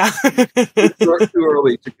come. Yeah. It's too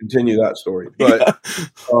early to continue that story. But,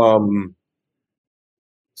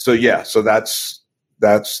 yeah. So that's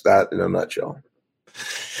that in a nutshell.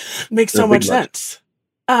 Makes so much sense.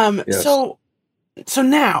 Yes. So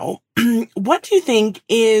now, what do you think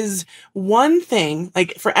is one thing,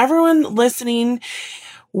 like for everyone listening,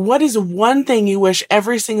 what is one thing you wish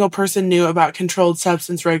every single person knew about controlled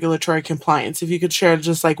substance regulatory compliance? If you could share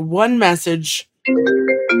just like one message,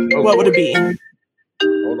 what would it be?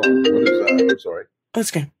 Hold on. What is that? I'm sorry.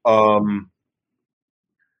 That's okay.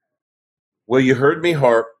 Well, you heard me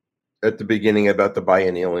harp at the beginning about the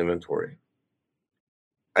biennial inventory.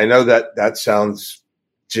 I know that sounds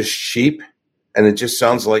just cheap, and it just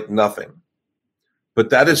sounds like nothing.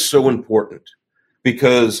 But that is so important,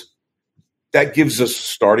 because that gives us a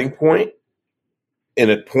starting point in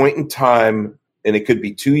a point in time, and it could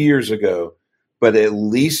be 2 years ago, but at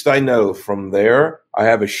least I know from there I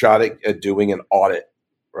have a shot at doing an audit,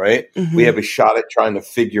 right? Mm-hmm. We have a shot at trying to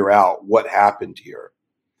figure out what happened here.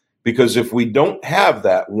 Because if we don't have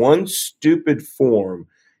that one stupid form,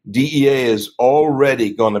 DEA is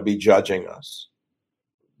already going to be judging us.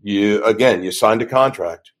 You signed a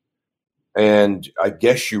contract, and I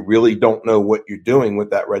guess you really don't know what you're doing with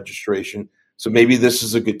that registration. So maybe this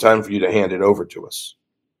is a good time for you to hand it over to us.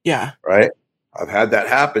 Yeah. Right. I've had that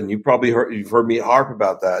happen. You've heard me harp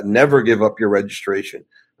about that. Never give up your registration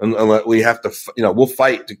unless we have to, we'll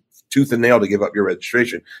fight tooth and nail to give up your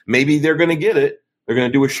registration. Maybe they're going to get it. They're going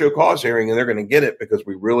to do a show cause hearing and they're going to get it because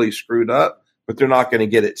we really screwed up, but they're not going to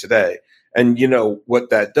get it today. And what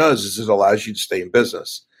that does is it allows you to stay in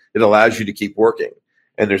business. It allows you to keep working,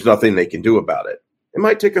 and there's nothing they can do about it. It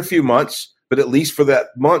might take a few months, but at least for that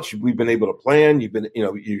month, we've been able to plan. You've been,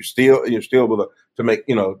 you're still able to make,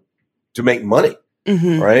 to make money,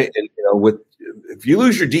 mm-hmm. right? And if you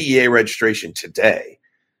lose your DEA registration today,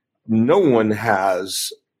 no one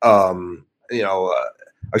has,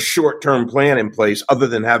 a short-term plan in place other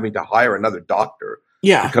than having to hire another doctor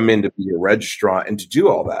to come in to be a registrant and to do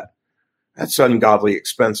all that. That's ungodly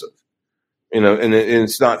expensive. And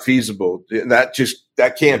it's not feasible.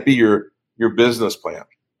 That can't be your business plan.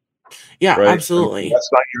 Yeah, right? Absolutely.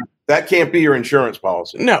 That can't be your insurance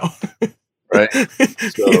policy. No. Right.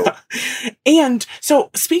 So. Yeah. And so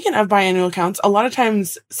speaking of biannual counts, a lot of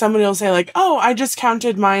times somebody will say like, oh, I just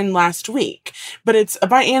counted mine last week, but it's a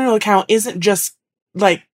biannual count isn't just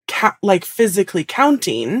like physically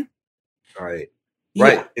counting. Right. Yeah.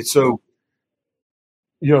 Right. It's so,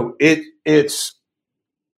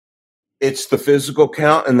 it's the physical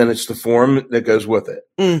count, and then it's the form that goes with it.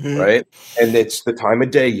 Mm-hmm. Right. And it's the time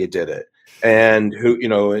of day you did it. And who,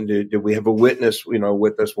 and did we have a witness,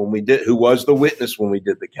 with us when we did, who was the witness when we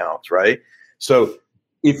did the counts, right? So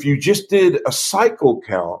if you just did a cycle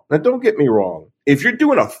count, now don't get me wrong, if you're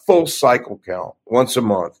doing a full cycle count once a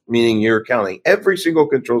month, meaning you're counting every single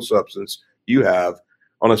controlled substance you have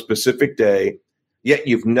on a specific day, yet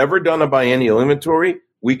you've never done a biennial inventory,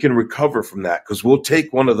 we can recover from that because we'll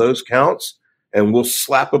take one of those counts and we'll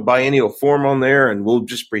slap a biennial form on there and we'll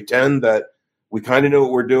just pretend that we kind of know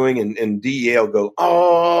what we're doing. And DEA will go,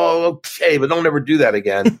 oh, okay, but don't ever do that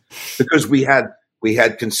again because we had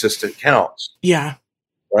consistent counts. Yeah.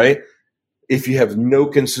 Right? If you have no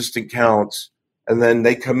consistent counts and then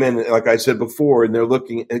they come in, like I said before, and they're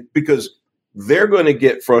looking at, because they're going to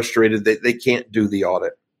get frustrated that they can't do the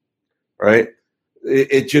audit, right?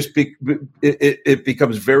 It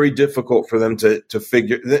becomes very difficult for them to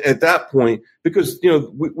figure at that point because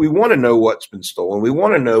we want to know what's been stolen, we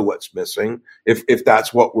want to know what's missing if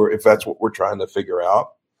that's what we're trying to figure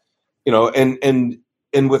out,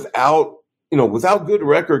 and without good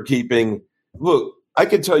record keeping. Look, I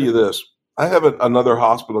can tell you this: I have another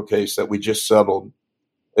hospital case that we just settled.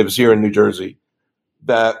 It was here in New Jersey.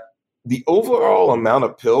 That the overall amount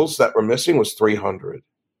of pills that were missing was 300.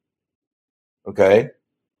 Okay.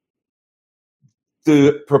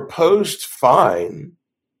 The proposed fine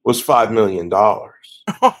was $5 million.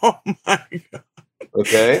 Oh my God.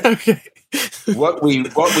 Okay. Okay. What we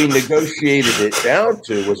negotiated it down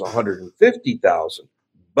to was 150,000,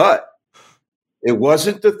 but it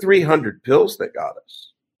wasn't the 300 pills that got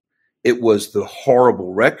us. It was the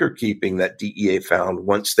horrible record keeping that DEA found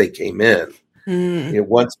once they came in.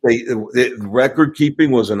 The record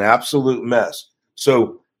keeping was an absolute mess.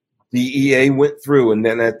 So DEA went through, and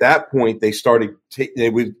then at that point, they started.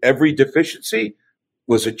 Every deficiency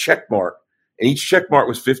was a check mark, and each check mark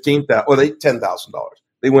was $15,000. Well, $10,000.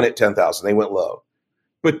 They went at 10,000. They went low,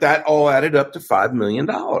 but that all added up to $5 million.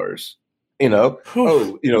 The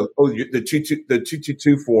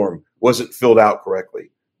 222 form wasn't filled out correctly.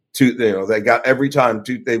 They got every time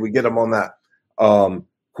they would get them on that. Of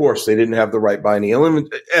course, they didn't have the right biennial.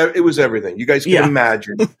 It was everything. You guys can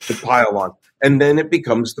imagine the pile on. And then it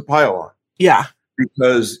becomes the pile on. Yeah.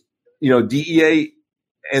 Because, DEA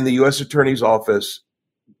and the U.S. Attorney's Office,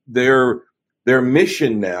 their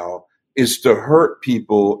mission now is to hurt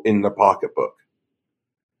people in the pocketbook.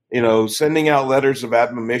 Sending out letters of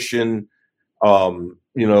admonition,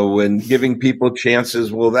 and giving people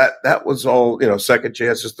chances. Well, that was all, second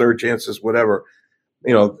chances, third chances, whatever.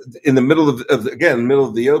 In the middle of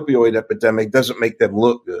the opioid epidemic doesn't make them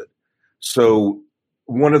look good. So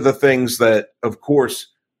one of the things that, of course,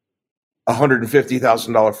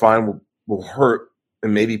 $150,000 fine will hurt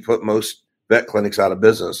and maybe put most vet clinics out of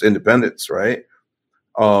business, independents, right?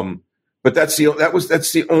 But that's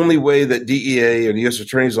the only way that DEA or the U.S.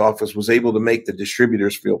 Attorney's Office was able to make the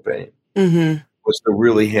distributors feel pain. Mm-hmm. Was to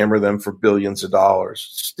really hammer them for billions of dollars.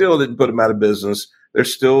 Still didn't put them out of business. They're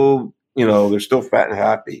still fat and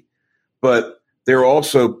happy, but they've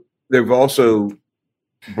also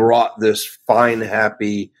brought this fine,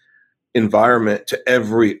 happy environment to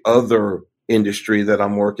every other industry that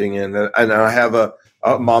I'm working in. And I have a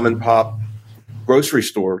mom and pop grocery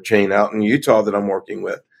store chain out in Utah that I'm working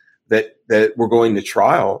with that we're going to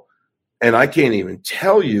trial. And I can't even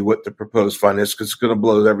tell you what the proposed fine is because it's going to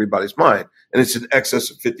blow everybody's mind. And it's in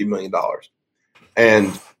excess of $50 million.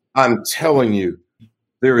 And I'm telling you,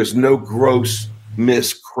 there is no gross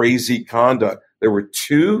crazy conduct. There were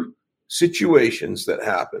two situations that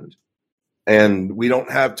happened, and we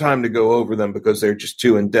don't have time to go over them because they're just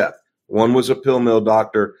too in depth. One was a pill mill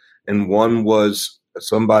doctor, and one was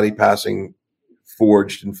somebody passing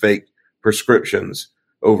forged and fake prescriptions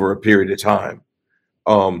over a period of time.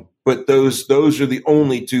 But those are the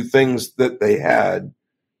only two things that they had.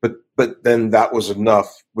 But then that was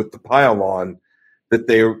enough with the pile on that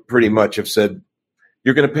they pretty much have said,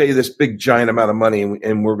 you're going to pay this big giant amount of money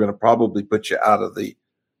and we're going to probably put you out of the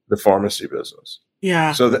pharmacy business.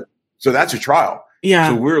 Yeah. So that's a trial. Yeah.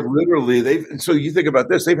 So we're literally, so you think about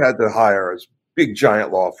this, they've had to hire a big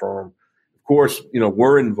giant law firm. Of course,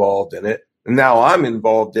 we're involved in it. And now I'm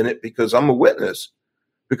involved in it because I'm a witness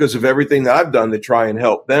because of everything that I've done to try and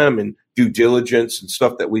help them and due diligence and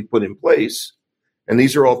stuff that we put in place. And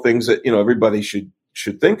these are all things that, everybody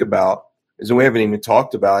should think about. And we haven't even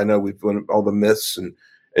talked about. I know we've done all the myths and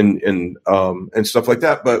stuff like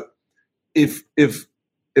that. But if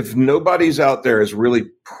nobody's out there is really,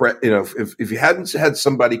 if you hadn't had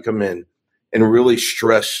somebody come in and really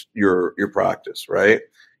stress your practice, right?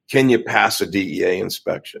 Can you pass a DEA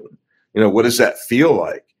inspection? What does that feel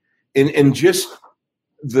like? And just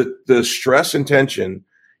the stress and tension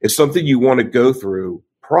is something you want to go through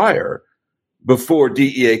before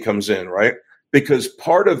DEA comes in, right? Because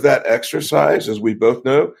part of that exercise, as we both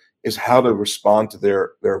know, is how to respond to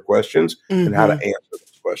their questions and how to answer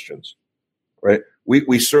those questions, right?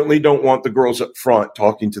 We certainly don't want the girls up front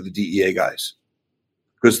talking to the DEA guys,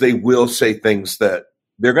 because they will say things that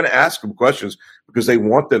they're going to ask them questions because they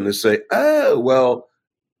want them to say, oh, well,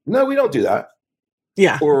 no, we don't do that.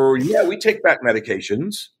 Yeah. Or, yeah, we take back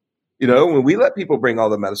medications. When we let people bring all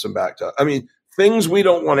the medicine back to, things we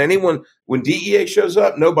don't want anyone, when DEA shows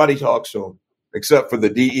up, nobody talks to them except for the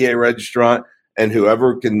DEA registrant and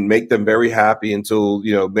whoever can make them very happy until,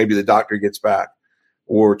 maybe the doctor gets back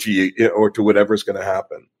or to whatever's going to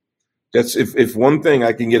happen. That's if one thing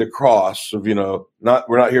I can get across of, we're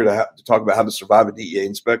not here to talk about how to survive a DEA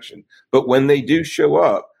inspection, but when they do show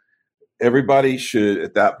up, everybody should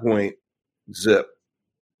at that point zip.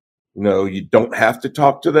 You don't have to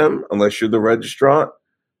talk to them unless you're the registrant.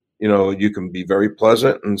 You can be very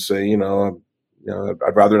pleasant and say,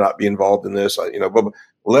 I'd rather not be involved in this. But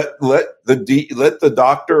let the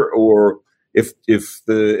doctor, or if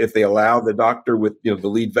they allow the doctor with the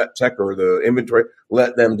lead vet tech or the inventory,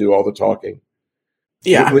 let them do all the talking.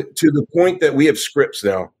 Yeah. To the point that we have scripts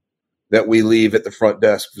now that we leave at the front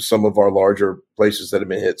desk for some of our larger places that have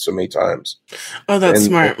been hit so many times. Oh, that's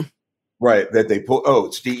smart. Right. That they pull. Oh,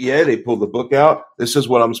 it's DEA. They pull the book out. This is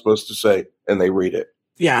what I'm supposed to say, and they read it.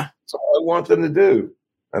 Yeah. That's all I want them to do.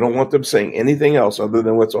 I don't want them saying anything else other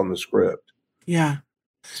than what's on the script. Yeah.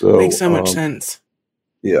 So makes so much sense.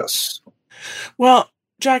 Yes. Well,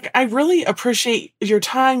 Jack, I really appreciate your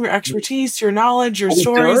time, your expertise, your knowledge, your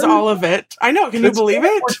stories, all of it. I know. Can you believe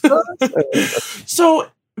it? So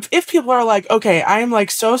if people are like, okay, I am like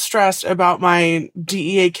so stressed about my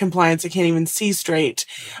DEA compliance, I can't even see straight,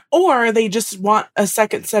 or they just want a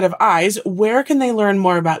second set of eyes, where can they learn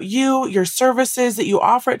more about you, your services that you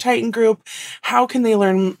offer at Titan Group? How can they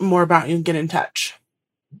learn more about you and get in touch?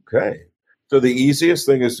 Okay. So the easiest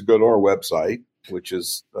thing is to go to our website, which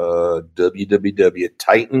is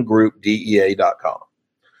www.titangroupdea.com.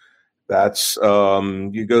 That's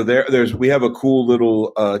you go there. We have a cool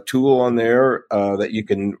little tool on there that you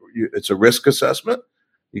can. It's a risk assessment.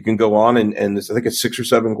 You can go on and I think it's 6 or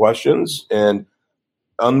 7 questions, and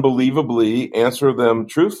unbelievably answer them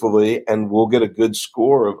truthfully, and we'll get a good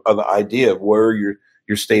score of the idea of where your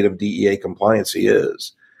state of DEA compliancy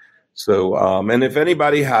is. So, and if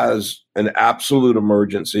anybody has an absolute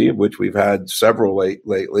emergency, which we've had several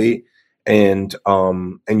lately, and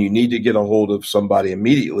you need to get a hold of somebody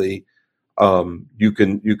immediately, you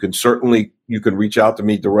can reach out to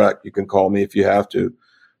me direct. You can call me if you have to,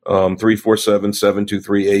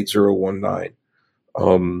 347-723-8019.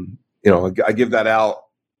 I give that out,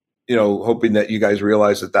 hoping that you guys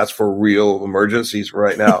realize that that's for real emergencies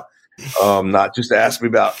right now. Not just to ask me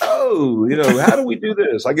about, how do we do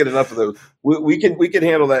this? I get enough of those. We can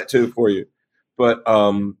handle that too for you. But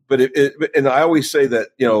and I always say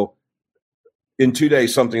that, in 2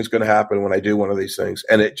 days, something's going to happen when I do one of these things.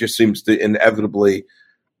 And it just seems to inevitably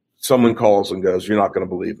someone calls and goes, you're not going to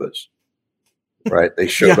believe this. Right. They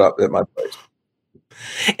showed up at my place.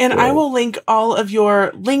 And I will link all of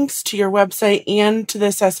your links to your website and to the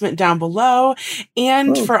assessment down below.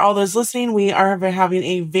 And for all those listening, we are having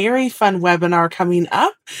a very fun webinar coming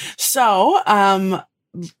up. So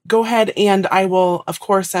go ahead, and I will, of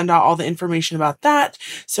course, send out all the information about that.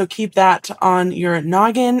 So keep that on your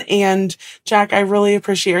noggin. And Jack, I really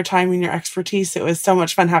appreciate your time and your expertise. It was so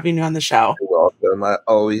much fun having you on the show. You're welcome. I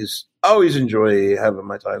always enjoy having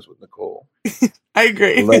my times with Nicole. I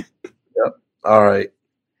agree. Yep. All right.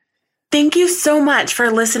 Thank you so much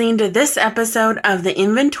for listening to this episode of the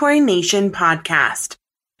Inventory Nation podcast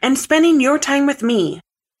and spending your time with me.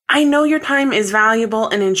 I know your time is valuable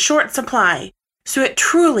and in short supply, so it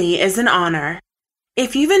truly is an honor.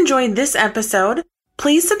 If you've enjoyed this episode,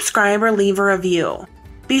 please subscribe or leave a review.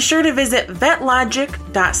 Be sure to visit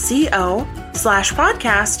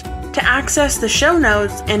vetlogic.co/podcast to access the show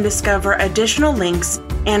notes and discover additional links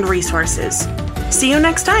and resources. See you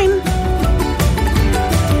next time.